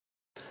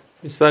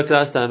We spoke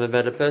last time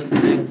about a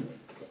person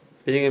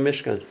being a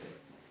Mishkan.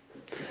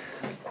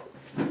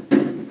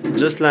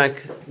 Just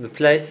like the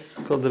place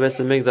called the Beis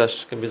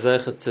HaMikdash can be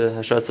zeichet to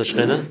Hashat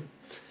Shechina,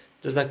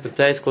 just like the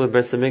place called the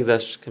Beis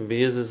HaMikdash can be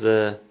used as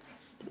a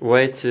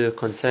way to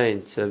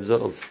contain, to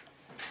absorb,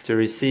 to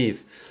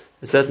receive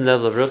a certain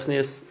level of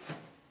ruchnius,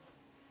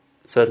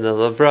 a certain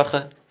level of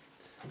bracha.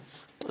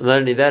 And not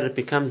only that, it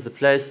becomes the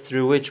place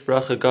through which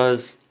bracha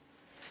goes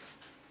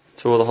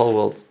to all the whole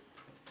world.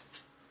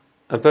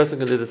 A person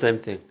can do the same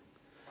thing.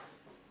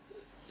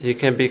 He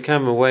can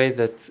become a way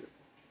that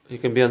he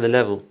can be on the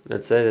level,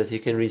 let's say, that he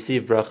can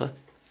receive bracha,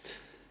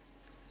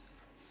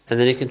 and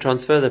then he can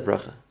transfer the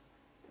bracha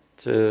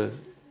to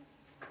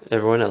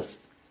everyone else.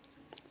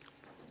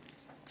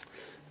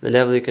 The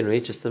level he can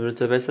reach is similar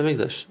to the Beis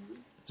HaMikdash.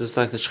 Just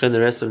like the Shechina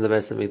rested on the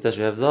Beis HaMikdash,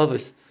 we have the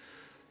Avos,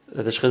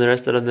 the Shechina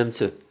rested on them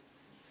too.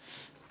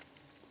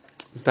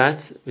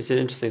 But we see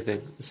an interesting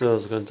thing. This is what I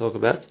was going to talk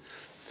about.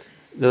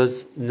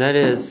 And that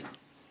is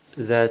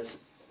that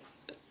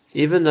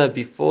even though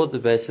before the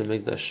Beis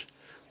HaMikdash,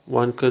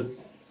 one could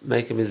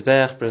make a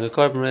mizbeach, bring a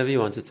korban wherever you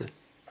wanted to.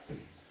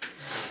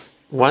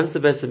 Once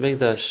the Beis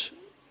HaMikdash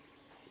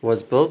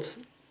was built,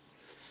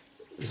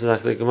 so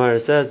like the Gemara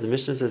says, the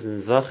Mishnah says in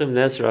Zvachim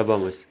Nes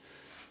Rabamos,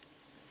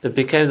 it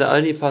became the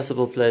only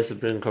possible place of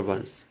bringing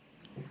korbanos,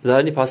 the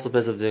only possible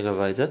place of doing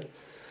avodah.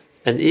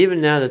 And even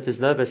now that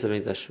there's no Beis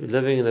HaMikdash, we're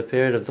living in the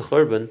period of the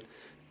Churban,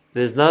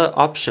 there's no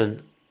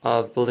option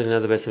of building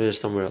another Beis HaMikdash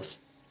somewhere else.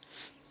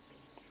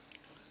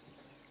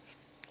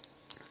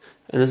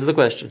 And this is the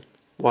question: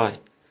 why?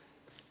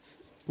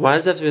 Why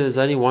does it have to be there's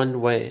only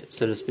one way,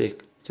 so to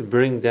speak, to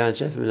bring down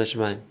Shefim and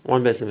Shemayim,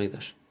 one Beis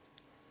HaMikdash?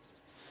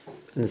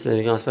 And the same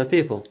thing asked by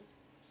people.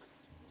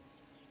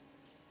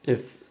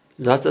 If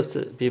lots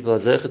of people are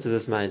zeichet to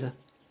this Maida,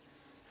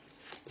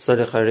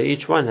 so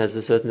each one has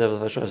a certain level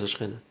of Hashras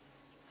Shechina.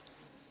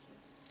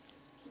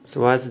 So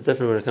why is it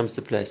different when it comes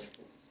to place?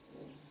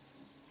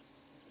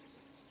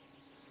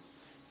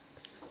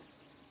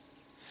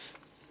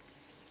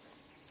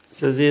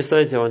 So there's the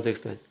aside I want to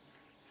explain.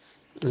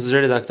 This is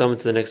really the Akdama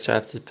to the next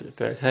chapter,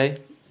 Perek Hey,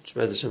 which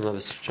Be'ez Hashem will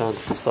have a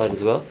chance to start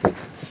as well.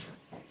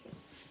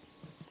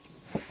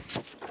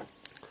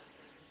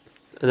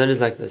 And that is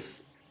like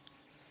this.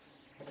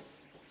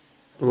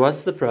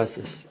 What's the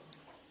process?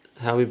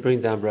 How we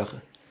bring down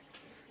bracha?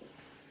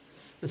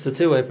 It's a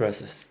two-way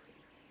process.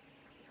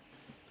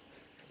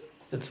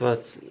 It's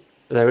what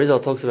the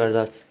Arizal talks about a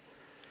lot.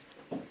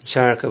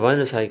 Shara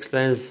Kavanis, how he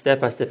explains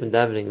step by step in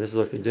davening, this is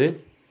what we do.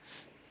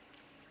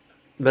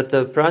 But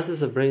the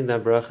process of bringing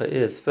down bracha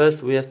is,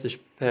 first we have to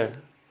prepare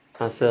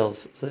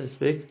ourselves, so to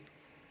speak,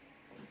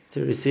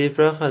 to receive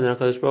bracha, and then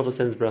HaKadosh Baruch Hu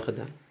sends bracha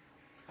down.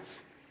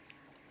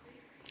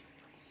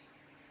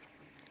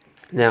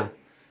 Now,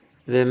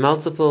 there are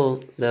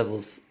multiple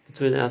levels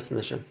between us and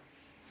Hashem.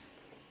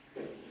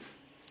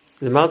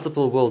 There are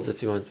multiple worlds,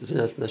 if you want, between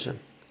us and Hashem.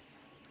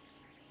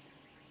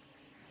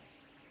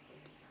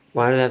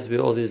 Why do there have to be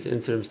all these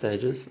interim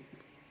stages?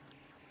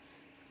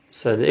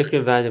 So in the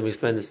Ikrim Vadim we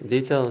explain this in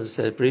detail, I'll just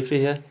say it briefly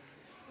here.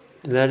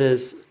 And that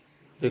is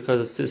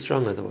because it's too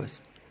strong otherwise.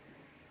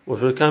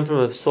 What would come from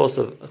a source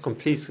of a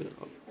complete,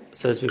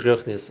 so to speak,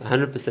 ruchnius,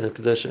 100%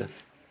 kedusha,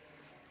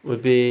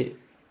 wouldn't be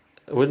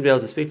able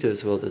to speak to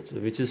this world, it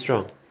would be too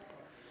strong.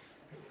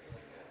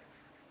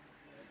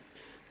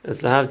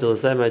 It's the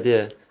same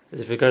idea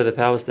as if you go to the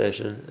power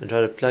station and try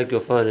to plug your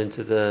phone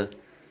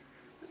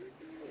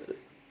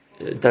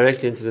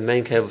directly into the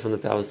main cable from the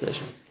power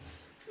station.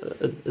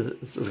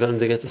 It's going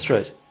to get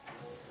destroyed.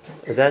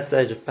 At that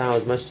stage of power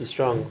is much too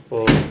strong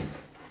for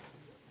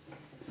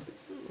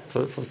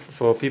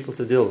people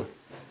to deal with.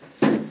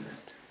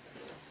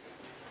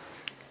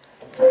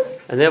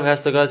 And therefore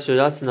has to go through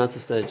lots and lots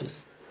of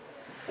stages.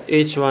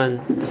 Each one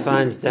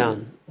defines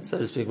down, so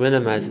to speak,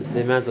 minimizes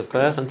the amount of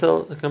koyach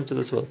until it comes to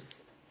this world.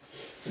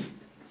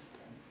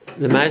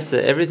 The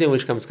Maisa, everything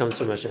which comes from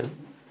Hashem.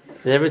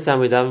 And every time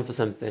we daven for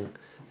something,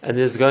 and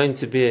there's going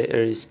to be a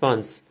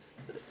response,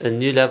 a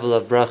new level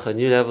of bracha, a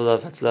new level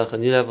of hatzlach, a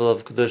new level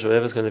of kedusha,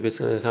 whatever it's going to be, it's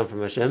going to come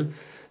from Hashem.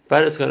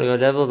 But it's going to go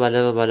level by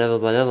level by level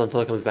by level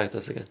until it comes back to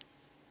us again.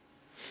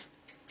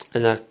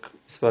 And like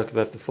we spoke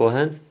about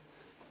beforehand,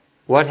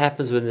 what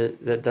happens when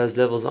those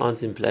levels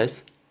aren't in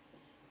place?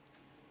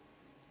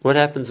 What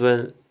happens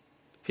when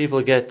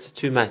people get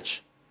too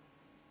much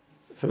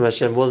from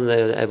Hashem, more than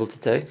they are able to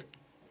take?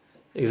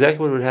 Exactly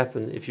what would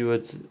happen if you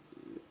would,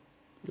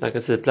 like I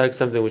said, plug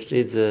something which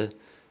needs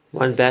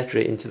one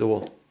battery into the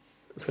wall.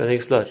 It's going to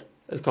explode.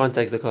 It can't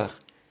take the koach.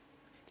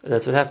 And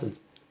that's what happened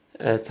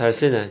at Har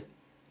Sinai.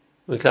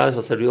 When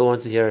Klal said we all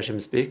want to hear Hashem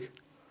speak,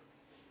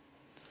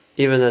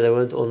 even though they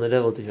weren't all on the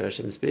level to hear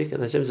Hashem speak,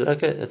 and Hashem said,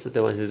 okay, that's what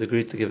they wanted, He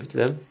agreed to give it to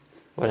them.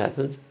 What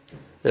happened?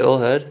 They all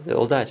heard, they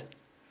all died.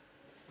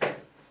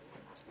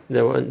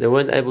 They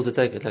weren't able to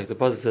take it. Like the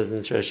Pasuk says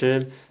in Shir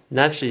Hashirim,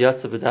 Nafshi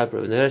Yatsa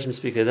B'Dabra, when they heard Hashem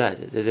speak, they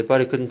died. Their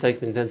body couldn't take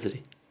the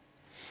intensity.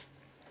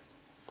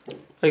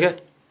 Okay.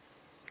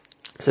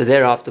 So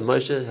thereafter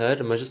Moshe heard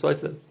and Moshe spoke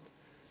to them.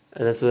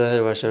 And that's what I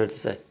heard Hashem had to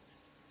say.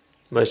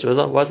 Moshe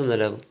was on the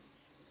level.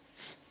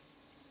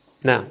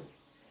 Now,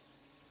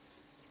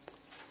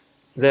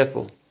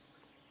 therefore,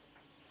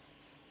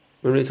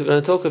 when we're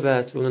going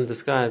to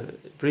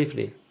describe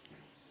briefly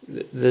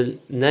the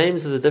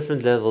names of the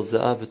different levels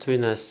that are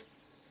between us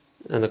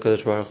and the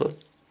Kodesh Baruch Hu,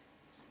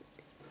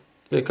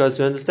 because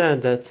we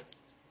understand that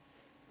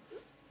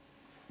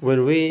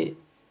when we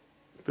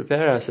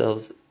prepare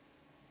ourselves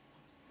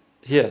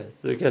here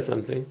to get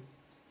something,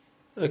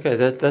 okay,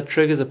 that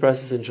triggers a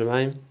process in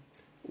Shemaim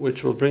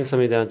which will bring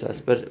something down to us.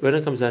 But when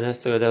it comes down, it has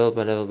to go level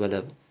by level by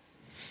level.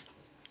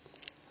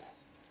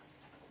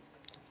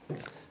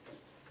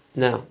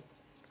 Now,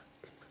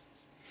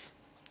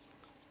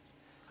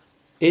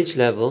 each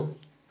level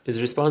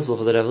is responsible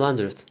for the level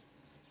under it.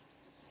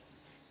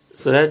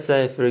 So let's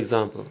say, for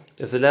example,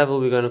 if the level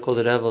we're going to call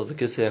the level of the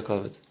Kisei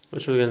HaKavod,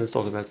 which we're going to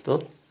talk about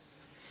still,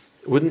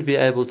 wouldn't be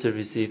able to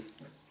receive,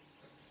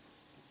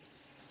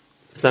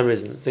 for some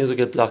reason, things would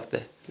get blocked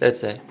there, let's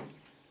say,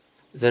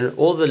 then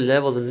all the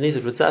levels underneath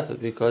it would suffer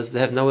because they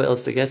have nowhere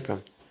else to get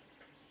from.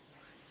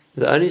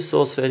 The only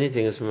source for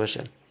anything is from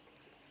Hashem.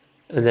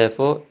 And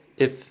therefore,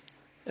 if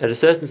at a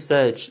certain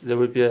stage there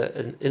would be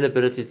an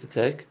inability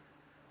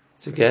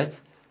to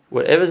get,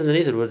 whatever's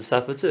underneath it would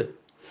suffer too.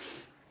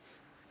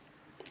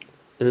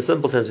 In a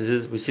simple sense,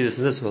 we see this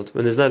in this world.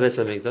 When there's no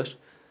Beis HaMikdash,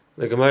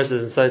 the Gemara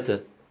says in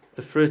Saita,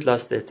 the fruit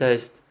lost their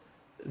taste,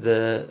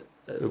 the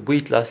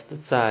wheat lost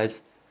its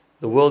size,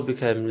 the world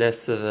became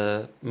less of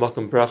a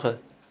Mokum Bracha.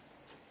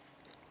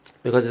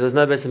 Because if there's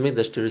no Beis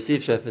HaMikdash to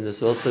receive Shef in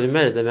this world, so we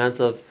made it, the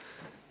amount of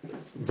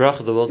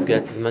Bracha the world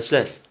gets is much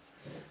less.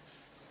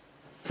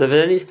 So if at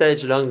any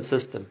stage along the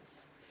system,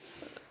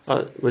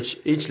 which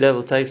each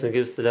level takes and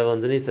gives the level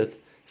underneath it,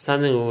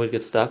 something would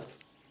get stopped,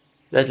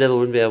 that level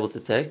wouldn't be able to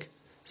take,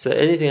 so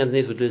anything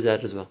underneath would lose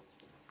out as well.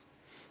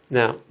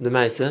 Now, the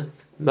Maisa,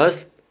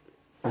 most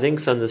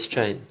links on this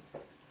chain,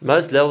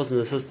 most levels in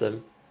the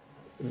system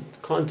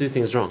can't do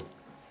things wrong.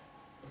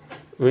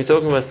 When we're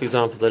talking about, for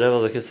example, the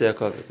level of the Kisei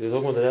HaKavod, we're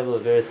talking about the level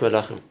of various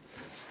Malachim.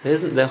 They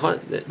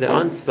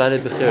aren't Baalei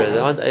Bechira, they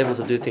aren't able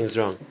to do things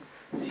wrong.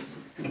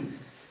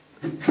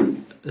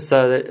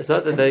 So it's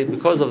not that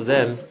because of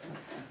them,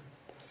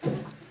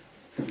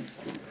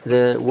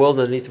 the world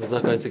underneath them is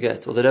not going to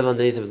get, or the level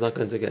underneath them is not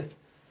going to get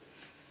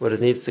what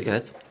it needs to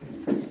get.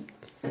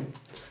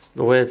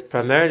 But where it's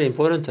primarily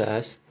important to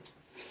us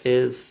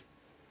is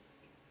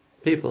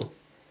people,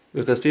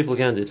 because people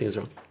can do things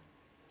wrong.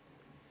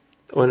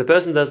 When a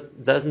person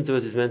doesn't do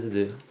what he's meant to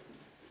do,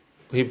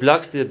 he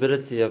blocks the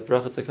ability of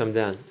bracha to come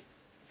down.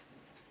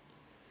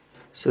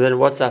 So then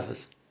what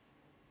suffers?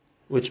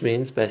 Which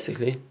means,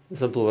 basically, in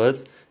simple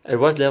words, at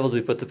what level do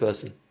we put the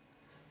person?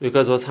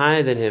 Because what's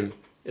higher than him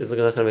is not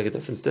going to make a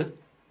difference to.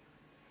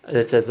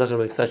 Let's say it's not going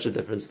to make such a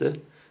difference to.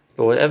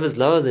 But whatever's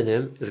lower than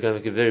him is going to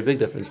make a very big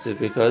difference to,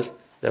 because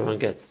they won't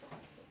get.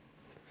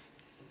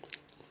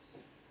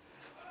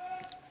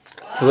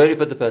 So where do you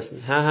put the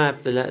person? How high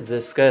up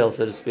the scale,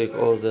 so to speak,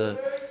 or the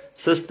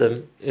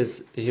system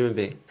is a human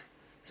being?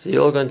 So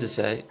you're all going to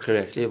say,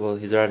 correctly, well,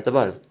 he's right at the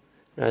bottom.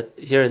 Right?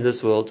 Here in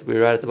this world,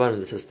 we're right at the bottom of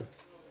the system.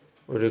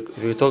 When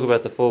we talk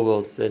about the four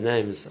worlds, their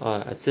names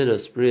are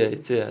Atzilus, Bria,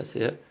 Yitzir,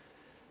 Asiyah.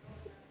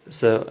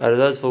 So out of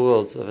those four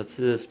worlds of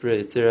Atzilus,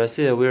 Bria, Yitzir,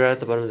 Asiyah, we're right at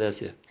the bottom of the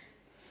Asiyah.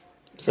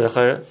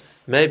 So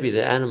maybe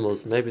the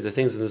animals, maybe the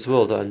things in this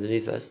world are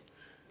underneath us,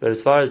 but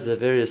as far as the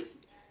various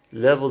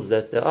levels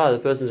that there are, the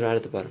person's right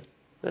at the bottom.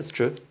 That's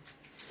true.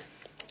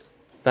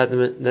 But the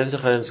Nefesh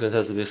HaChaim is going to tell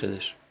us a big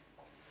chiddush.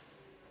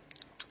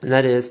 And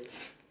that is,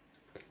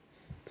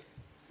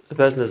 a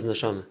person has a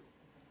neshama.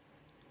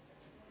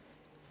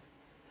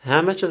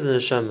 How much of the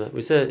neshama,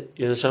 we say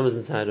your neshama is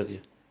inside of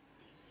you.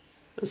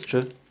 That's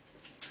true.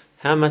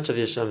 How much of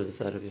your neshama is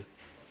inside of you?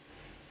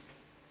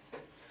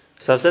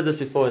 So I've said this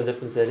before in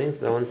different settings,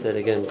 but I want to say it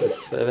again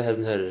because whoever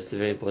hasn't heard it, it's a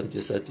very important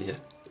yesod to hear.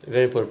 A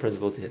very important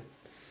principle to hear.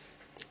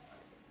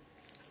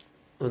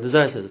 Well, the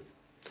Zohar says it.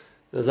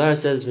 The Zohar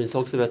says when he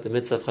talks about the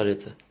mitzvah of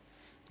chalitza.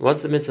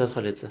 What's the mitzvah of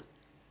chalitza?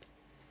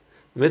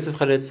 The mitzvah of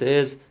chalitza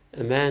is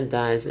a man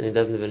dies and he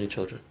doesn't have any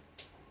children.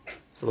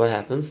 So what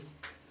happens?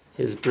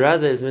 His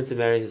brother is meant to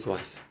marry his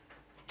wife.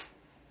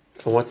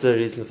 And what's the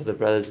reason for the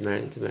brother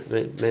meant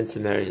to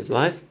marry his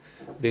wife?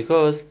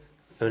 Because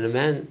when a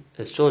man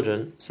has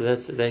children, so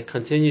they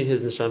continue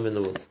his neshama in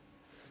the world.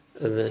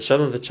 And the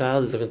neshama of a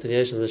child is a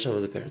continuation of the neshama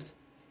of the parent.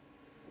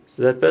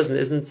 So that person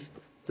isn't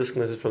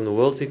disconnected from the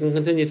world, he can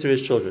continue through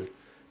his children.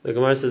 The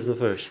Gemara says in the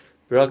first,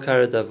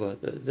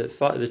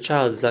 the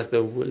child is like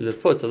the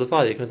foot of the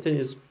father, he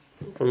continues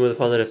from where the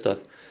father left off.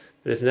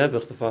 But if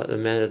Nebuch, the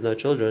man has no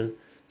children,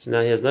 so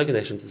now he has no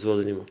connection to this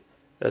world anymore.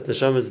 That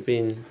neshama has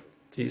been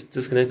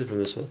disconnected from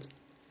this world.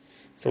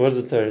 So what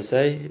does the Torah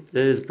say?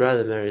 Let his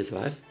brother marry his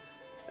wife,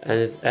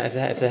 and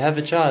if they have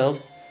a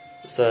child,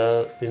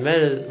 so we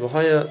made it will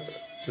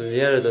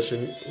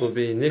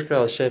be nikra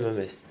al shem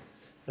ames.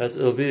 That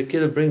it will be a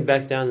kid to bring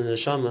back down the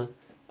neshama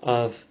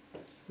of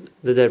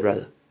the dead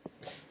brother.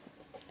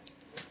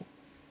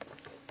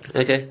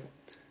 Okay,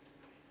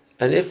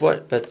 and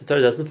but the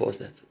Torah doesn't force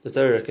that. The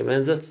Torah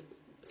recommends it.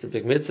 It's a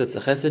big mitzvah. It's a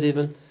chesed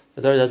even.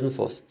 The Torah doesn't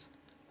force it.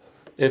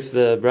 If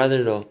the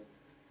brother-in-law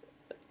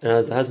and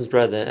as a husband's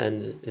brother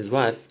and his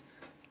wife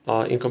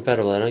are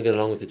incompatible, they don't get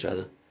along with each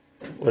other,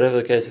 whatever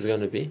the case is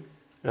going to be,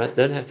 right?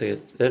 They don't have to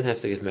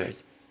get married.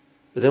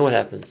 But then what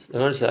happens? They're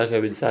going to say, okay,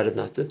 we decided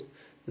not to.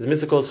 There's a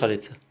mitzvah called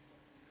chalitza,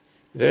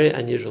 very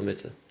unusual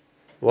mitzvah.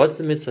 What's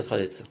the mitzvah of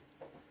chalitza?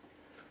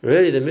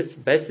 Really, the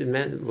mitzvah, basically,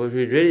 what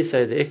we really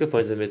say the ikka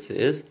point of the mitzvah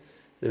is,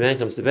 the man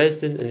comes to Beis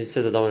Din and he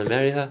says, I don't want to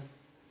marry her.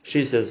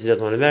 She says he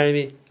doesn't want to marry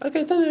me.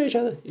 Okay, don't marry each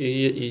other.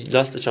 You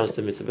lost the chance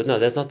to the mitzvah. But no,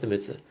 that's not the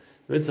mitzvah.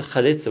 The mitzvah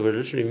chalitza, what it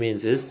literally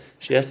means is,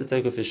 she has to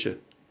take off his shoe.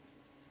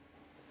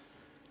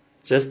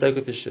 Just take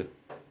off his shoe.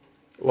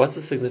 What's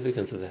the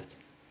significance of that?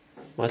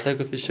 Why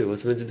take off his shoe?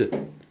 What's it meant to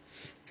do?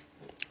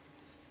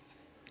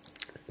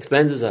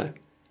 Explains the Zohar.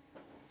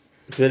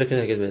 It's midah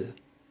keneged midah.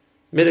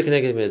 Midah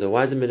keneged midah.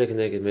 Why is it midah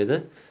keneged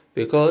midah?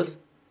 Because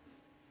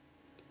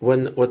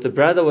what the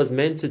brother was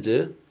meant to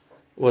do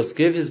was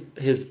give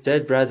his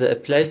dead brother a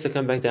place to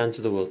come back down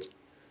to the world,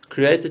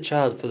 create a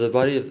child for the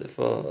body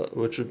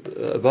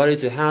a body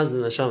to house the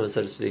neshama,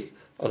 so to speak,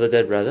 of the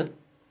dead brother.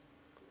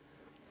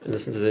 And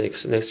listen to the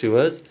next few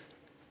words.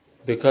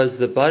 Because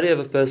the body of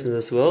a person in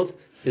this world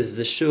is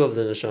the shoe of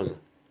the neshama,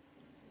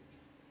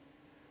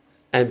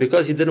 and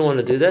because he didn't want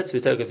to do that, so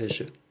we took off his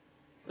shoe.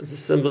 It's a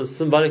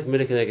symbolic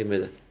midah keneged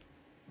midah.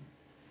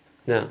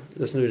 Now,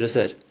 listen to what we just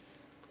said.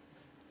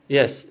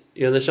 Yes,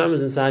 your neshama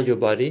is inside your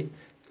body,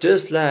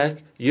 just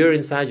like you're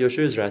inside your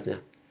shoes right now.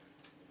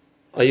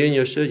 Are you in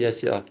your shoe?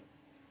 Yes, you are.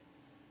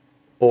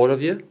 All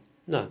of you?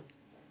 No.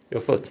 Your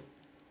foot.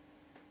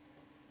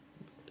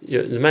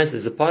 The master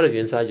is a part of you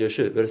inside your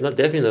shoe, but it's not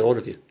definitely all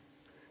of you.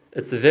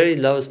 It's the very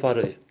lowest part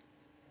of you.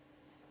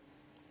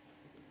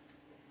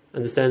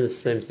 Understand it's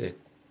the same thing.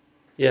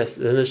 Yes,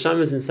 the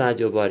neshama is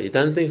inside your body.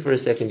 Don't think for a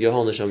second your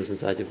whole neshama is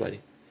inside your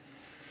body.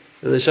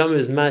 The neshama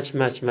is much,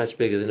 much, much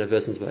bigger than a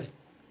person's body.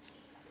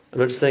 I'm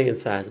not just saying in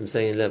size, I'm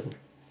saying in level.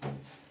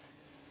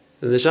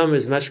 The neshama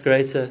is much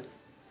greater,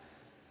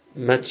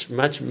 much,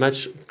 much,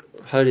 much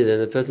holier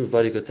than a person's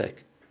body could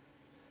take.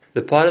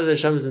 The part of the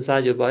neshama is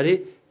inside your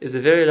body is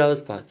the very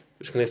lowest part,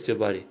 which connects to your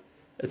body.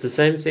 It's the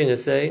same thing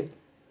as saying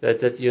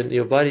that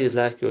your body is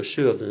like your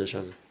shoe of the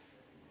neshama.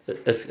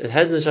 It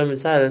has the neshama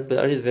inside it, but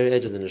only the very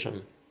edge of the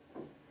neshama.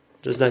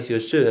 Just like your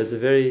shoe has the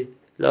very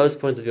lowest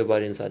point of your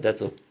body inside,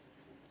 that's all.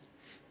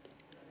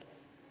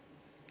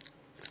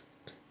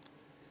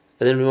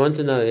 And then we want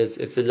to know is,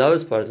 if the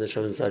lowest part of the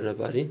neshama is inside our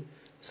body,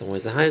 so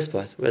where's the highest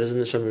part? Where does the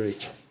neshama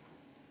reach?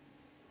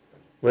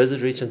 Where does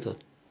it reach until?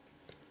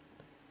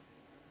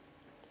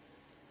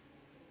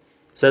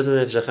 So that's what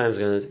the Nefesh HaChaim is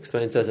going to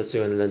explain to us. That's what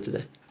we're going to learn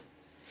today.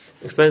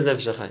 Explains the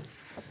Nefesh HaChaim.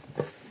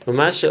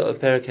 Uma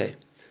she'operakei.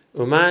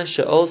 Uma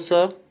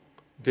she'olso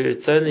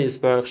b'ritzoni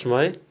yisbarach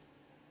shmoi.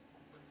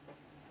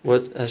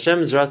 What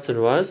Hashem's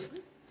ratzon was,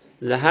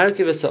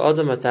 leharkiv es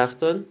ha'adam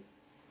ha'tachton,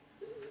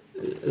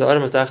 the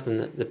Adam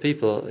ha'tachton, the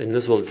people in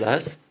this world is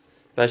us,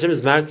 but Hashem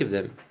is markiv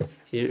them.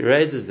 He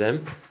raises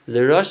them,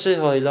 l'roshei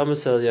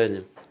ha'ilamus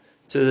ha'elyonim,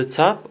 to the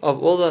top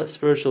of all the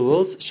spiritual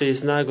worlds,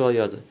 she'yisnagu al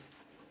yado,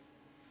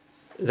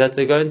 that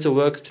they're going to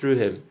work through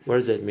him. What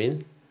does that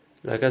mean?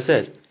 Like I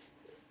said,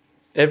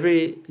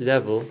 every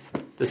level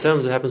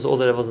determines what happens to all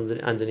the levels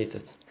underneath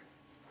it.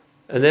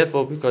 And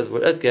therefore, because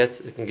what it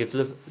gets, it can give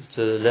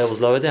to levels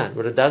lower down.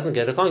 What it doesn't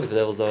get, it can't give to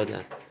levels lower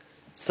down.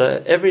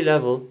 So every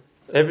level,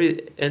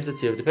 every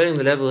entity, depending on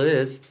the level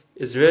it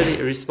is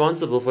really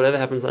responsible for whatever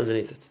happens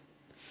underneath it.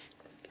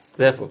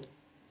 Therefore,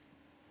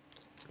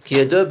 the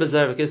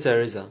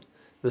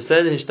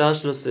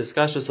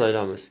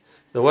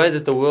way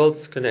that the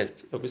worlds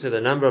connect, like we said, the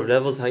number of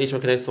levels, how each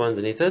one connects to one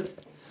underneath it,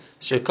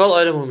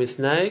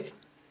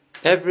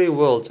 every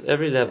world,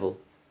 every level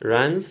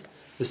runs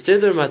the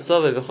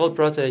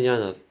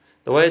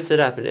way it's set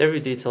up in every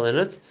detail in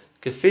it,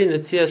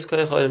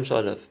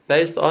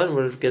 based on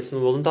what it gets in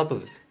the world on top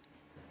of it.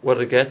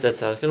 What it gets, that's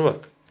how it can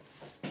work.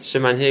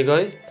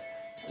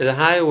 The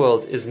higher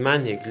world is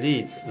manhig,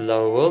 leads the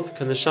lower world,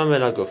 just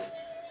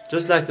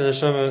like the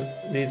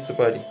neshama leads the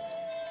body.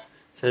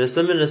 So in a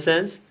similar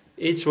sense,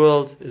 each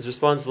world is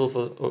responsible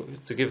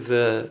to give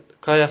the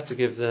koyach, to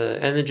give the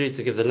energy,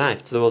 to give the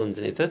life to the world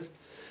underneath it.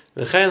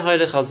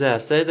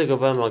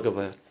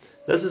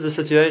 This is the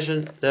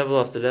situation, level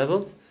after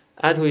level.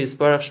 We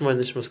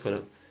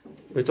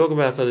talk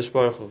about Kodesh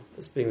Baruch Hu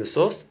as being the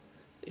source.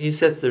 He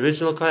sets the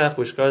original koyach,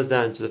 which goes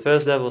down to the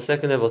first level,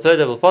 second level, third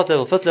level, fourth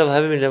level, fifth level,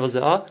 however many levels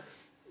there are.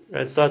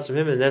 It starts from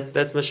him, and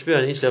that's mashpia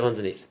on each level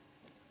underneath.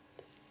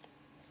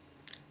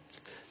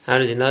 How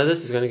does he know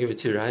this? He's going to give you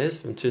two rayas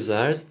from two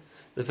Zohars.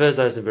 The first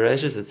Zohar is in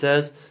Bereshis. It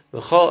says,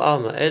 "V'chol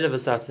alma ele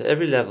v'sata,"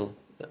 every level,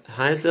 the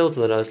highest level to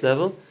the lowest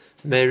level,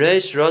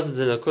 meireish razad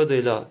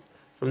l'nakuda ilah,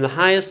 from the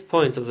highest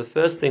point of the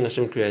first thing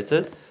Hashem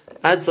created,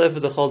 ad sofer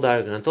the chol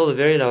dargan, until the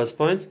very lowest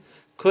point,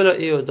 kula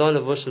iu dala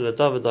v'ushal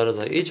adav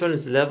v'dala. Each one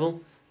is the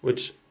level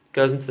which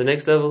goes into the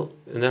next level,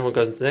 and then one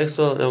goes into the next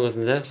level, and then one goes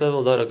into the next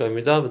level, dala go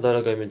midah,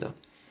 v'dala go midah.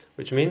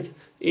 Which means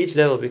each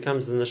level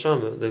becomes the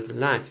neshama, the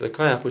life, the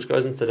koyach, which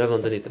goes into the level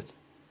underneath it.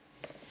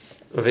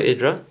 Over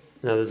Idra,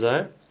 now the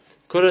Zohar,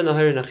 kula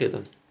nahari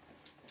nachidon.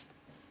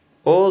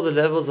 All the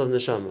levels of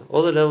neshama,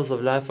 all the levels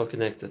of life are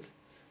connected.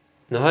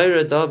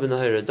 Nahayra da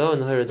b'nahayra da,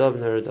 nahayra da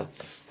b'nahayra da.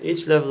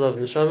 Each level of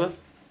neshama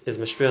is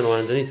mashpia on the one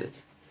underneath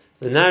it.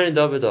 The narin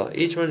da b'da,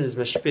 each one is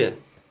mashpia.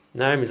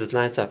 Narin means it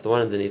lights up the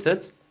one underneath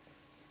it.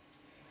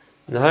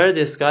 Nahayra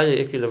de eskaya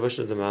ikri levush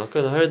de malka,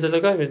 nahayra de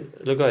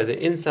lagai, the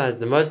inside,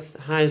 the most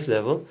highest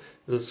level,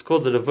 is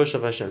called the levush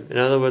of Hashem. In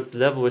other words, the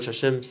level which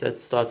Hashem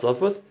starts off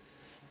with,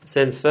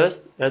 sends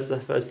first, that's the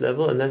first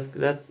level, and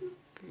that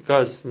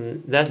goes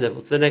from that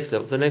level to the next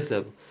level to the next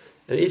level.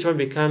 And each one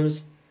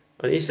becomes,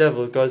 on each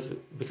level,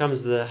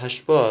 becomes the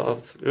hashpah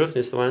of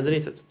ruchnis, the one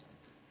underneath it.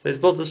 So he's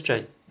built this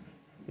chain.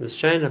 This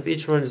chain of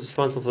each one is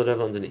responsible for the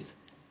level underneath.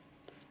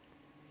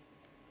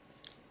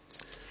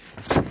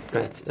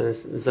 Right, and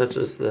it's not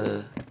just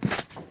the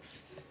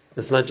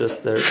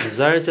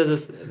Zayir says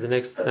this. The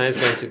next now he's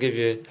going to give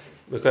you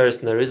Mekaris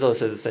and the Arizal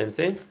says the same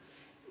thing.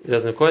 He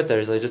doesn't quote the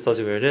Arizal, he just tells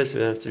you where it is, so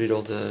you don't have to read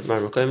all the Mar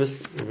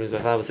Makomis. He brings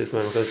about 5 or 6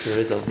 Mar Makomis from the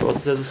Arizal. He also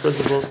says this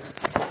principle.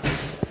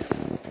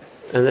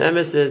 And the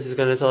MS is he's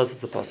going to tell us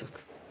it's a pasuk.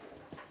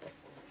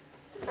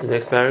 The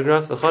next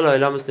paragraph.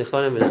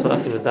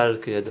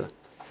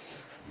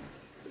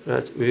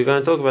 Right, we're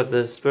going to talk about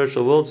the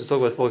spiritual world. We talk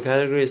about 4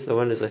 categories. The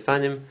one is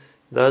Lefanim.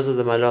 Those are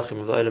the malachim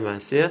of the Olam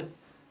HaAsiyah.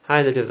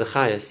 High that you have the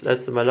Chayas.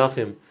 That's the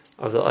malachim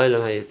of the Olam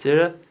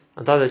HaYetzirah.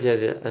 On top of that you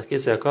have the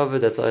Akisei HaKavod.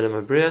 That's the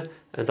Olam HaBriya.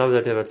 And on top of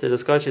that you have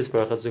Atzilus Kachis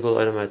Barachas. We call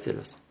Olam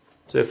HaAtzilus.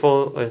 So we have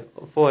 4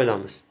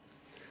 Olamas.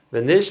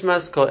 The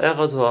Nishmas Kol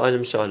Echad Hu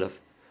Olam Sha'alav.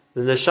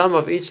 The neshama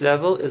of each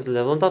level is the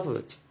level on top of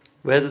it.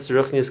 Where's its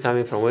ruchnius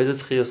coming from? Where's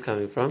its chiyus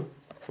coming from?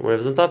 From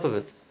wherever's on top of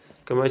it.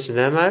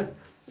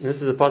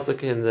 This is a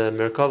pasuk in the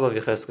Merkava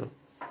of Yecheskel.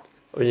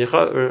 When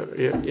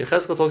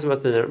Yecheskel talks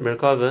about the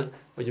Merkava,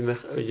 what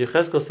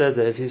Yecheskel says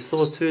is he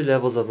saw 2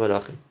 levels of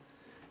malachim.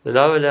 The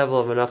lower level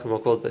of malachim are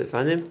called the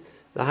Ifanim.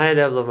 The higher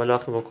level of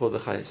malachim are called the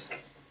Chayes.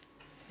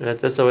 Right?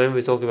 That's why when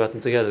we talk about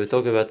them together, we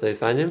talk about the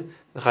Ifanim,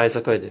 the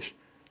Chayes HaKodesh.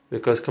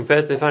 Because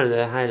compared to the Ifanim,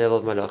 they're a high level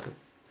of malachim.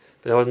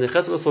 But what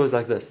Yecheskel saw is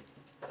like this.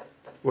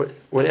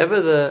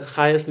 Whenever the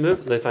Chayes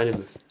move, the Ifanim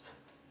move.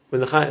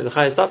 When the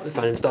Chayes stop, the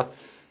Ifanim stop.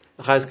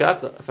 The Chayes go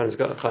up, the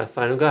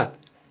Ifanim go up.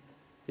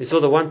 You saw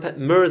the one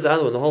mirrors the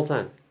other one the whole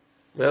time.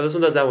 Whatever this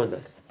one does, that one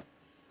does.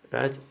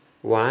 Right?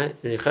 Why?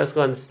 And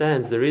Yecheskel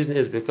understands the reason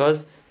is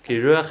because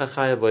Kiruach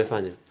HaChaya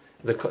Boifanim.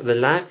 The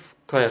life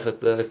koyach that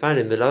the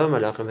Ifanim, the lower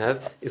malachim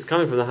have, is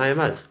coming from the higher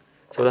malach.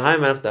 So the higher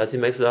malach does, he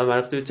makes the lower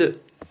malach do it too.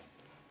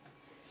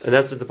 And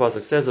that's what the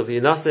pasuk says of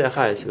Yinasei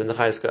HaChayes. When the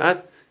Chayes go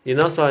up,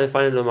 Yinasei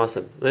HaIfanim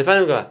Lomasam. The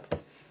Ifanim go up.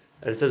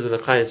 And it says when the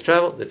Chayes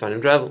travel, the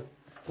Ifanim travel.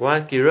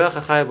 Why? Kiruach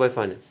HaChaya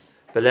Boifanim.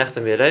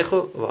 Belechtam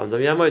Yerechu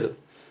V'amdam Yamoidu.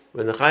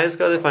 When the Chayes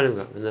go, the Ifanim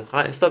go. When the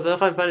Chayes stop, the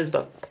Ifanim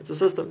stop. It's a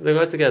system. They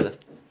go together.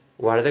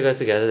 Why do they go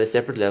together? They're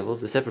separate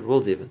levels. They're separate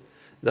worlds even.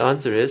 The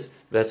answer is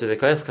that's where the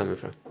Koyach is coming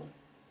from.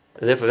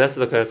 And therefore that's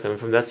where the Koyach is coming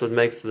from. That's what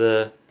makes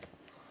the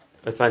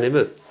Ifanim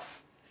move.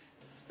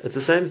 It's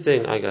the same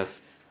thing, Agav.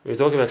 When we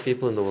talk about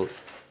people in the world.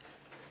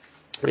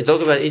 When we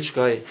talk about each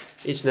guy,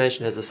 each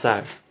nation has a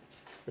Sar.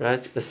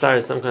 Right? The Sar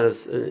is some kind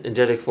of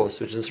angelic force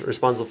which is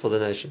responsible for the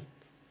nation.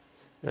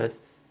 Right?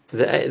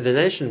 The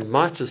nation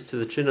marches to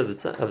the tune of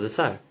the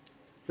Sar.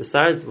 The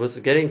Sar is what's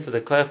getting for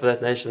the koyach for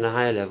that nation at a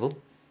higher level.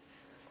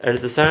 And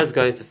if the Sar is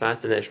going to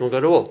fight, the nation will go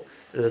to war.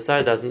 And if the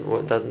Sar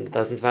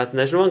doesn't fight, the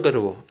nation won't go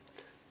to war.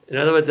 In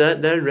other words, they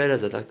don't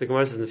realize it, like the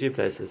Gemara says in a few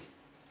places,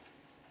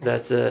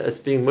 that it's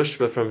being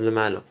mushba from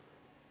Lamalo.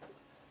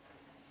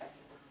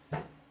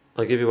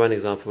 I'll give you one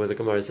example where the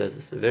Gemara says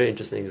this, a very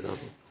interesting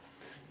example.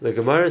 The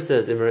Gemara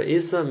says,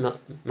 Imra'isa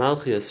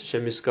Malchias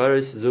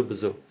Shemiskaris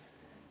Zubazu.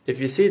 If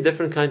you see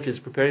different countries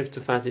preparing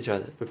to fight each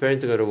other, preparing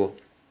to go to war,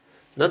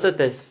 not that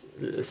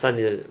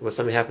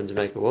something happened to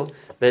make a war,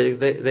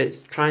 they're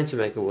trying to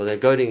make a war, they're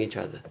goading each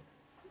other,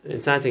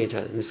 inciting each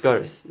other,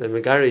 miskaris, they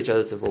megara each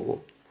other to war.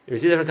 If you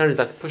see different countries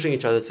like pushing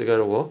each other to go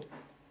to war,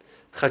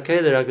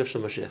 chakei l'raglav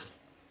shel Mashiach.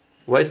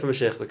 Wait for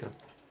Mashiach to come.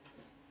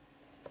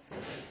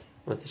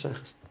 What's the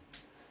shaykhs?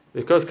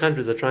 Because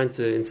countries are trying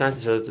to incite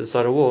each other to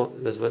start a war,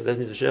 that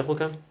means Mashiach will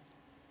come.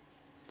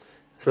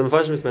 So the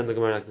Mepharshim explain the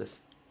Gemara like this.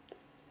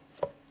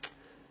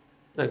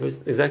 Like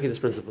exactly this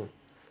principle.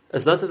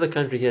 It's not that the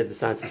country here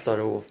decides to start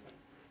a war.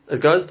 It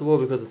goes to war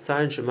because the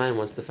Tsar and Shemayim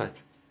wants to fight.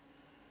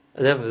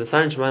 And therefore, if the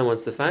Tsar and Shemayim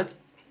wants to fight,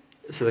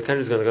 so the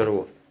country is going to go to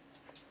war.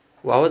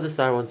 Why would the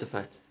Tsar want to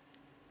fight?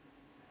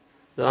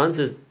 The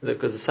answer is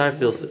because the Tsar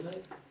feels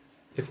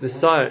if the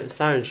Tsar and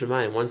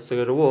Shemayim wants to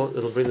go to war,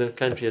 it'll bring the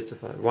country here to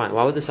fight. Why?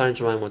 Why would the Tsar and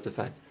Shemayim want to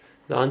fight?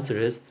 The answer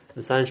is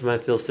the Tsar and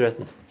Shemayim feels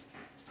threatened.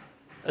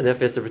 And therefore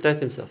he has to protect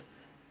himself.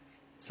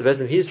 So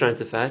basically he's trying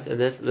to fight, and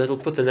that'll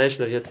put the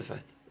nation over here to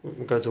fight.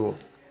 Go to war.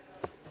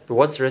 But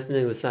what's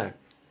threatening the Tsar?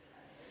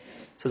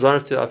 So there's one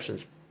of 2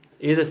 options.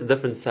 Either it's a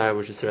different Tsar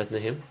which is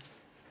threatening him.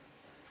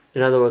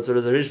 In other words, what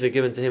was originally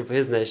given to him for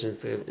his nation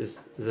is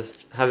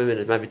have a minute,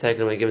 it might be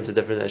taken away and given to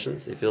different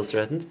nations, he feels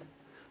threatened.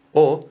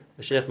 Or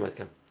Mashiach might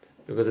come.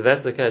 Because if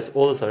that's the case,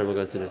 all the Tsarim are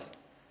going to this.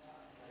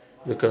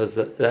 Because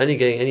they're only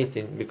getting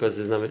anything because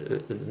it's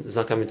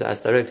not coming to us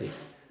directly.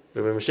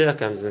 But when Mashiach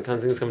comes, when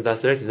things come to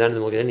us directly, none of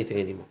them will get anything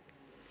anymore.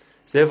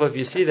 So therefore, if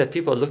you see that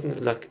people are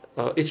looking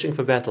are itching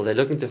for battle, they're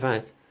looking to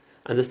fight,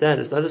 understand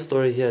it's not a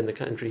story here in the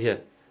country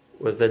here,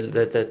 where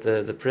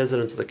the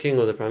president or the king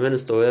or the prime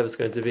minister or whoever it's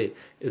going to be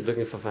is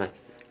looking for fight.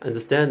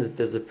 Understand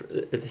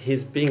that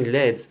he's being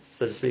led,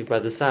 so to speak, by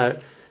the Sar,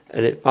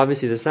 and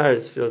obviously the Sar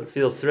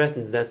feels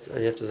threatened. And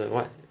you have to know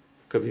why. It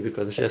could be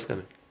because the Mashiach's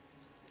coming.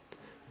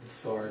 The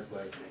Sar is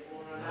like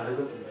not a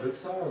good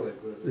Sar, or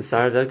like good? The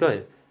Sar of that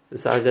guy, the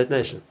Sar of that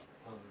nation.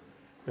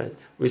 Right.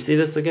 We see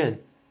this again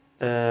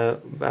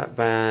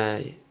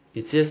by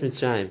Yitzias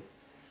Mitzrayim.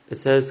 It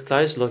says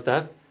Klaish looked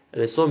up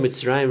and they saw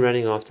Mitzrayim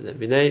running after them.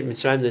 B'nei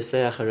Mitzrayim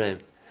nesei achareim.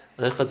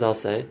 And then Chazal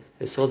say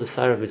they saw the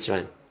Sar of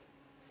Mitzrayim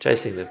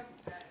chasing them.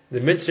 The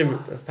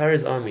Mitzrayim,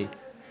 Pharaoh's army,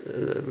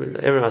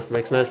 everyone else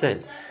makes no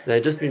sense. They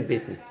had just been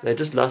beaten. They had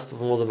just lost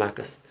from all the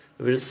Makkahs.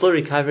 They were still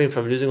recovering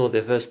from losing all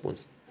their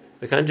firstborns.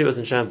 The country was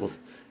in shambles.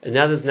 And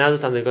now the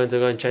time they're going to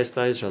go and chase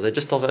Klal Yisrael. They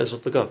just told Klal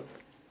Yisrael to go.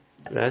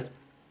 Right?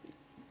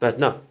 But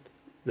no.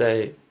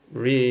 They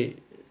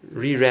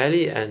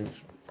re-rally and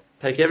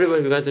take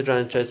everybody, we're going to try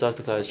and chase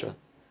after Klal Yisrael.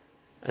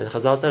 And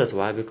Chazal said us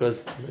why?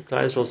 Because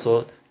Klal Yisrael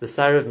saw the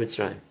Sar of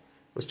Mitzrayim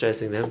was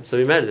chasing them, so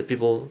he made it that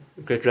people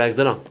get dragged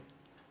along.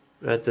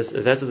 Right? If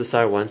that's what the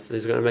Sar wants,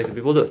 he's going to make the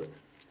people do it.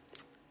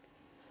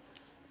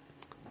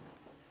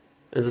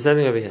 And it's the same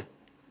thing over here.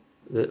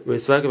 We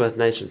spoke about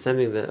nations, same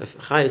thing, the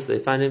highest they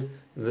find him,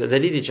 they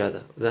need each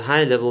other. The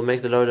high level will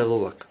make the lower level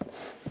work.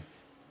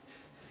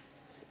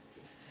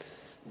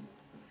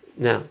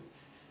 Now,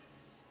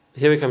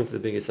 here we come to the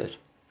biggest side.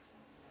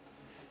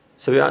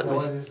 So why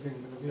there's going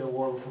to be a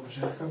war before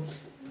Mashiach comes?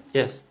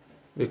 Yes,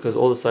 because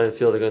all the Sodom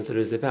feel they're going to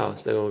lose their power,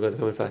 so they're all going to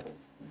come and fight.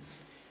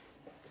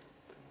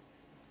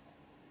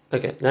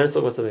 Okay, now let's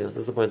talk about something else.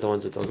 This is the point I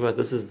want to talk about.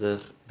 This is the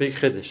big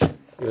chiddush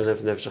we're going to have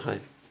in Nefesh HaChaim.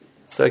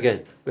 So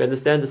again, we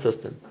understand the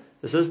system.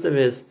 The system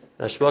is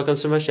Hashpah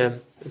comes from Hashem,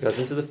 it goes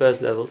into the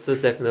first level, to the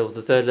second level,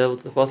 to the third level,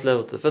 to the fourth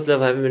level, to the fifth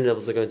level, however many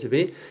levels are going to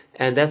be,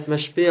 and that's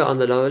mashpia on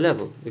the lower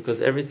level, because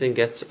everything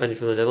gets only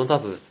from the level on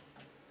top of it.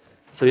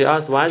 So we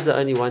asked, why is there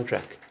only one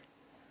track?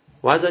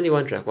 Why is there only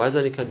one track? Why is it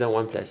only come down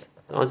one place?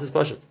 The answer is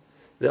Pashut.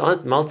 There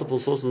aren't multiple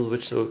sources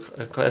which the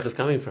Koyach is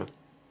coming from.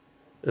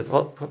 The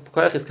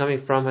Koyach is coming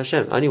from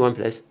Hashem, only one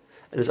place,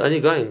 and it's only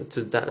going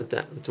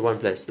to one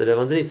place, the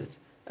level underneath it.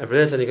 Every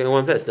day it's only going to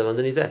one place, the level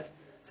underneath that.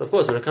 So of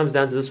course, when it comes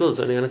down to this world, it's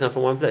only going to come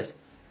from one place.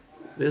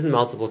 There isn't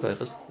multiple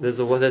koyachos. There's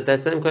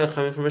that same koyach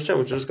coming from Hashem,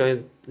 which is just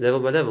going level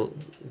by level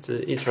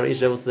from each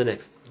level to the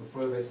next.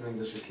 Before the Beis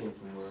Hamikdash came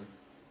from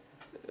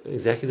where?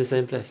 Exactly the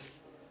same place.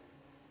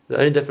 The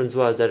only difference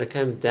was that it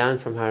came down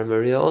from Har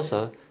Moriah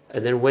also,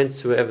 and then went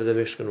to wherever the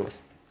Mishkan was.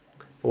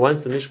 But once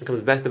the Mishkan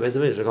comes back to the Beis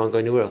Hamikdash, it can't go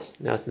anywhere else.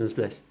 Now it's in this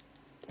place.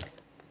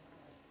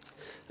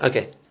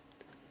 Okay.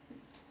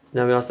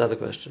 Now we ask the other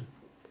question.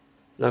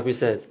 Like we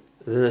said,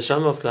 the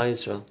neshama of Klal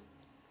Yisrael,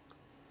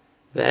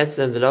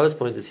 the lowest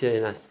point is here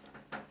in us,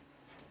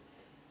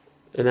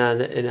 in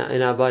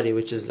our body,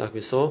 which is, like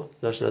we saw,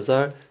 Lashon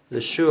Hazar, the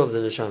shoe of the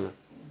neshama.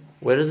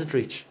 Where does it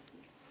reach?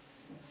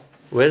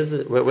 Where's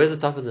the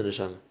top of the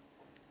neshama?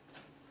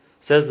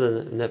 Says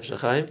the Nefesh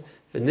HaChaim,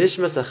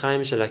 v'nishmas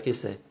HaChaim shel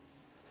HaKisei.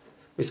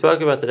 We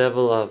spoke about the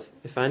level of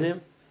Ifanim,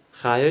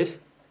 Chayos,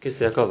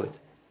 Kisei HaKavod.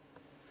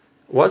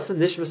 What's the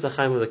nishmas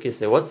HaChaim of the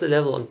Kisei? What's the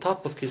level on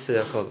top of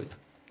Kisei HaKavod?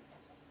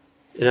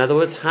 In other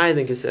words, higher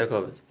than Kisei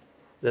HaKavod.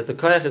 That the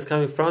koyach is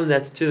coming from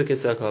that to the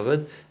Kisei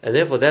HaKavod, and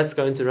therefore that's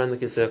going to run the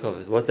Kisei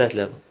HaKavod. What's that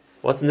level?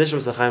 What's the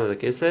nishmas HaChaim of the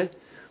Kisei?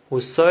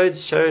 Husoid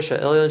Sherish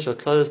HaElyon Shal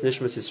Klodos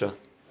Nishmas Yisrael.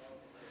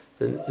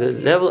 The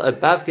level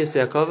above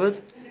Kisei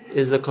HaKavod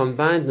is the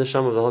combined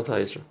neshama of the whole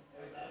Klal Yisrael.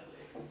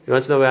 You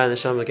want to know where our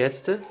neshama gets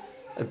to?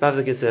 Above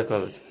the Kisei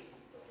HaKavod.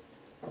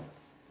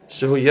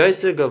 Shehu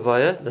Yoser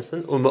Gavaya,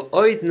 listen,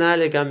 U'ma'oid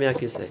Na'ale Gam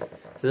Yakisei.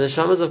 The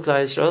neshamas of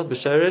Klal Yisrael,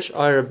 B'Sherish,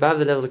 are above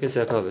the level of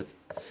Kisei HaKavod.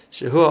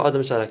 Shehu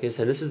Adam Shal HaKisei,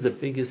 and this is the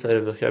biggest side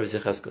of Mechir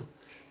Yechezkel.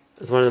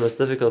 It's one of the most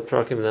difficult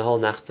prokim in the whole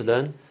Nacht to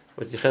learn,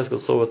 what Yechezkel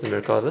saw with the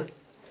Merkava.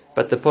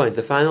 But the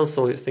final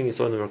thing he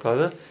saw in the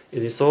Merkava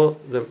is he saw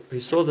the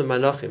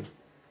Malachim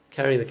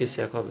carrying the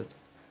Kisei HaKavod.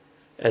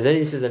 And then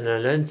he says, and I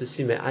learned to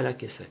see Me'ala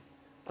Kisei.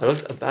 I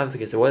looked above the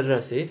Kisei. What did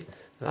I see?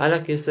 Me'ala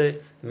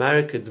Kisei,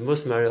 Mari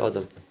Kedmus Mari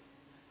Adam.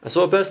 I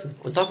saw a person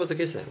on top of the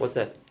Kisei. What's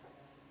that?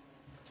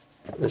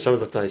 The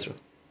neshamas of Klal Yisrael.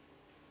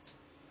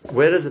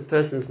 Where does a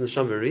person's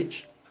neshama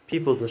reach?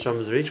 People's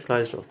neshamas reach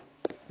Klal Yisrael.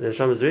 The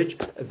neshamas reach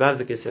above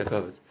the Kisei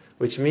HaKavod,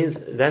 which means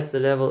that's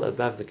the level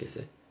above the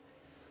Kisei.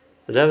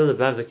 The level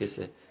above the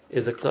Kisei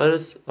is the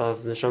close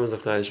of the neshamas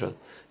of Klal Yisrael.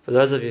 For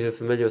those of you who are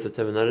familiar with the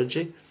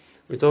terminology,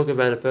 we talk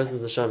about a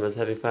person's neshama as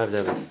having 5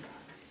 levels.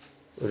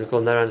 What we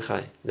call Naran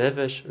Chai.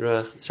 Nefesh,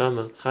 Ruach,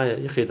 Shama, Chaya,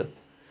 Yechida.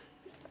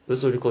 This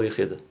is what we call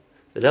Yechida.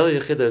 The level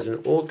of Yechida is when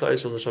all Klal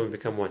Yisrael neshama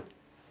become one.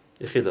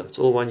 Yechida, it's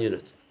all one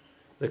unit.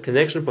 The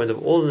connection point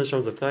of all the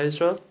neshamas of Klal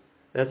Yisrael,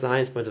 that's the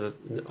highest point of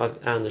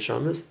our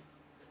neshamas,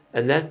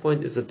 and that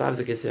point is above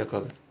the Kisei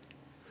HaKavod.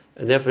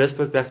 And therefore, let's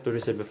put back to what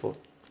we said before.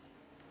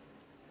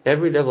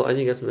 Every level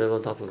only gets one level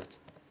on top of it.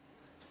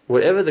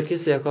 whatever the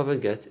Kisei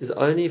HaKavod gets is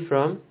only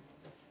from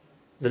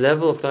the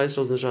level of Klal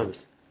Yisrael's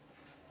neshamas.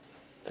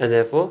 And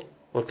therefore,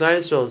 what Klal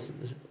Yisrael's,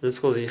 let's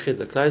call it the Yechid,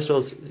 Klal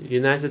Yisrael's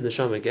united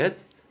neshama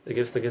gets, it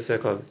gives the Kisei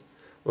HaKavod.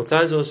 What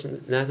Klal Yisrael's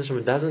united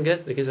neshama doesn't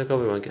get, the Kisei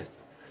HaKavod won't get.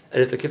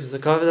 And if the Kisei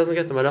HaKavod doesn't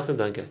get, the Malachim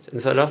don't get. And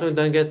if the Malachim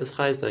don't get, the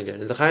Chayes don't get.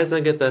 And if the Chayes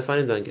don't get, the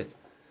Afanim don't get.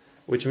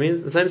 Which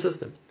means the same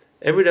system.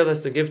 Every level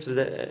has to give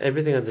to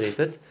everything underneath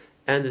it,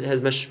 and it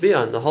has mashpia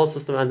on the whole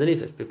system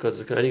underneath it, because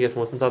it can only get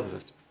from what's on top of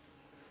it.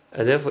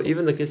 And therefore,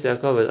 even the Kisei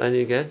HaKavod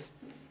only gets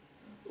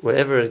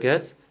whatever it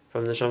gets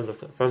from the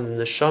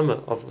neshama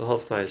of the whole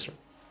of Klal Yisrael.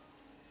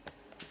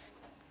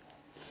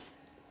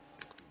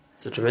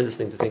 It's a tremendous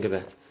thing to think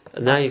about.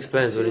 And now he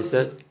explains what he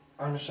said.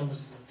 Our neshamas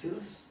is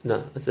Atzilus?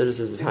 No, Atzilus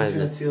is higher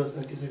than Atzilus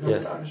and Kisei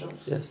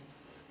HaKavod. Yes.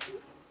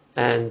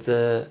 And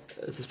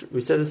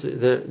we said this.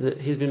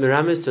 He's been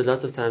miramis to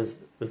lots of times.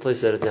 When Tloi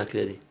said it now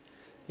clearly,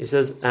 he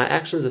says our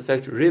actions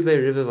affect ribe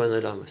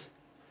v'nolamus.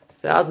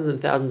 Thousands and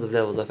thousands of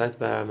levels are affected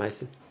by our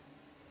ma'asim.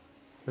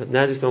 But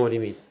now he's explaining what he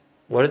means.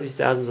 What are these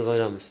thousands of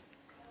olamus?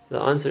 The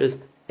answer is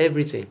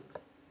everything.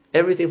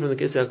 Everything from the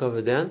Kisei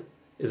HaKavod down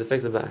is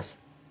affected by us.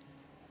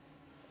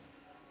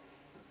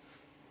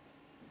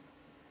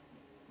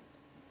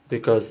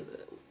 Because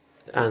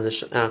our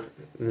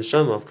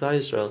neshama of Klal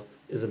Yisrael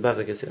is above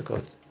the Kisei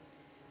HaKavod.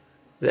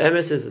 The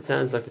MS is, it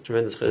sounds like a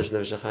tremendous chiddush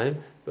Nefesh HaChaim,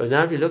 but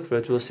now if you look for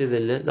it, we'll see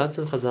there are lots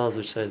of chazals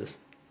which say this.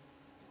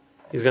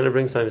 He's going to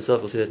bring some himself,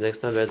 we'll see that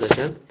next time, Be'ez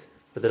Hashem,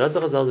 but there are lots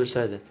of chazals which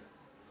say that.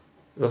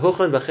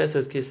 V'huchan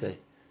b'chesed kisei,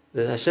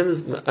 that Hashem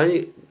is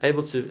only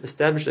able to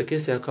establish the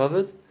Kisei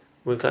HaKavod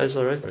when Klal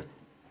Yisrael wrote for it.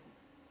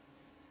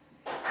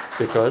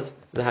 Because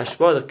the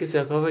hashpah that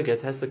Kisei HaKavod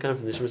gets has to come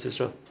from the Nishmas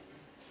Yisrael.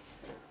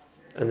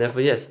 And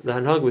therefore, yes, the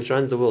Hanhag which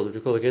runs the world, which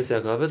we call the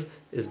Kisei HaKavod,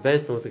 is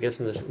based on what it gets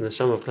from the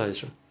Neshama of Klal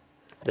Yisrael.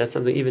 That's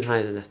something even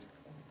higher than that.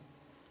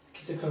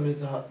 Kisei HaKavod is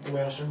the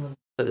way Hashem runs.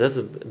 That's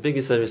a big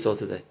issue we saw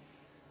today.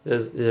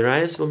 The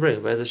Rayas will bring,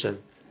 Be'ez Hashem.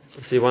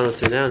 We'll see one or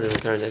two now and then we'll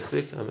carry next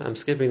week. I'm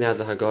skipping now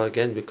the Haggah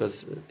again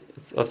because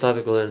it's off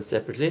topic, we'll learn it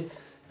separately.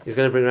 He's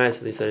going to bring Rayas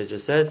for the Yisrael he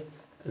just said,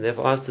 and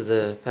therefore after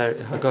the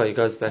Haggah he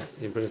goes back,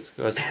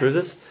 goes to prove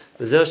this.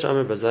 Hashem,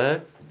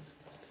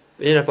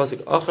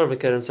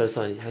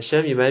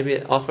 you made me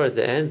Achar at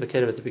the end,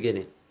 Bekedem at the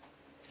beginning.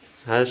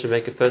 How does Hashem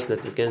make a person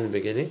at the beginning and the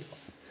beginning?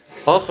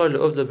 Hashem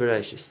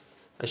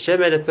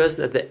made a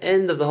person at the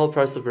end of the whole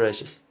process of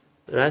Bereshis.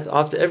 Right?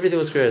 After everything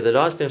was created, the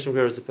last thing Hashem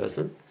created was a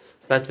person.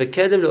 But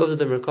V'kedem le'uvda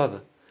the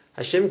Merkava.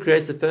 Hashem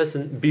creates a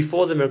person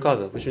before the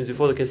Merkava, which means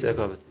before the Kisei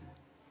HaKavod.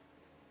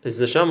 His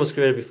neshama was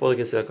created before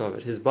the Kisei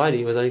HaKavod. His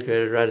body was only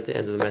created right at the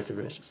end of the Ma'aseh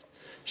Bereshis.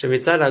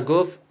 Shemitzad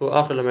haguf hu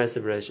achar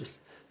l'Ma'aseh Bereshis.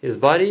 His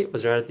body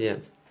was right at the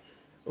end.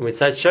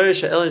 Umitzad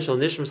shorish ha'elin shel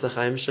nishmas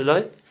ha'chaim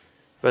shaloi.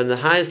 But in the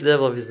highest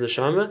level of his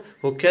neshama,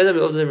 hu kedem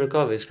le'uvda the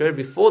Merkava. He's created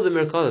before the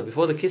Merkava,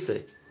 before the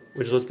Kisei,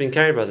 which is what's being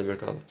carried by the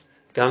Merkava.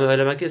 Gam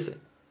ha'olam ha'Kisei.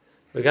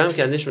 V'gam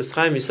ki nishmas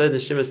chaim yisod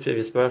neshimas piv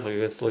yisbarach.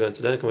 We're still going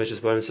to learn Kamesh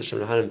Yisbarach Shem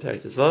Lahanim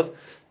Perek Tzvav,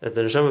 that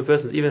the neshama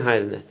person is even higher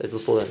than that. That will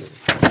fall down.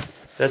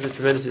 That's a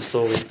tremendous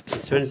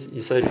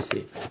yisod we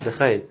see. The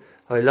chayin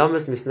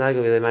ha'olamas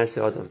misnaga v'lei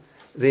ma'aseh adam.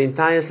 The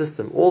entire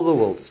system, all the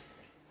worlds,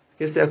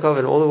 Kisei HaKavod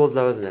and all the worlds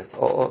lower than that,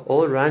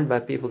 all run by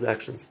people's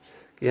actions.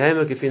 What people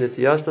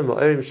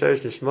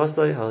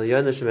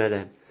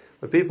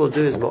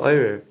do is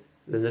ma'orer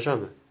the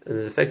neshama, and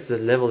it affects the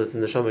level that the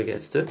neshama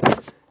gets to,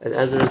 and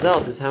as a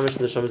result is how much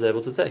the neshama is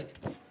able to take.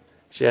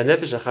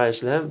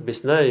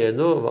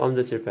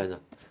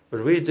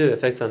 What we do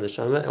affects our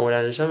neshama, and what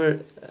our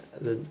neshama,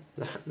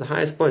 the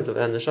highest point of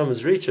our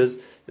neshama's reaches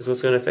is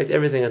what's going to affect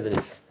everything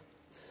underneath.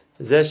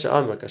 The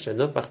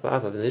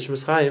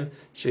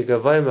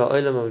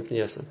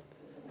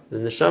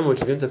neshama which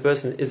is given to a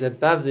person is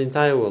above the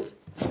entire world.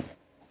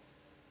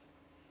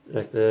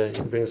 Like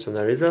he brings from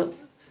the Arizal,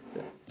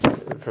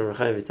 from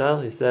Rechaim Vital,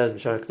 he says,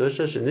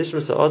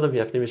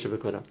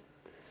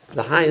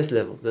 the highest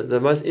level,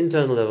 the most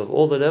internal level of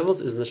all the levels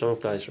is the neshama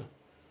of Klal Yisrael.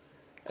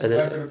 And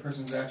then, a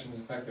person's actions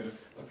affected if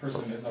a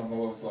person is on the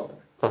lowest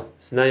level.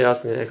 So now you're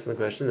asking an excellent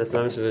question. That's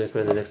what we're going to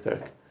explain in the next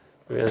parak.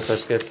 We're going to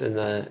first skip in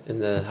the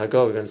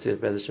Haggah. We're going to see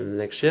it Be'ez Hashem in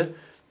the next year.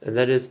 And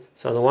that is,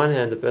 so on the one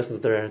hand, the person's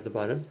at the right at the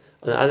bottom.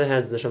 On the other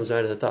hand, the neshama is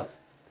right at the top.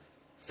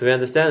 So we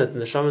understand that the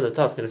neshama at the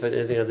top can affect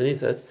anything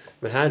underneath it.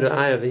 But how do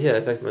I over here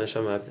affect my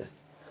neshama up there?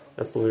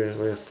 That's what we're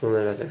going to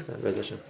learn about next time. Be'ez Hashem.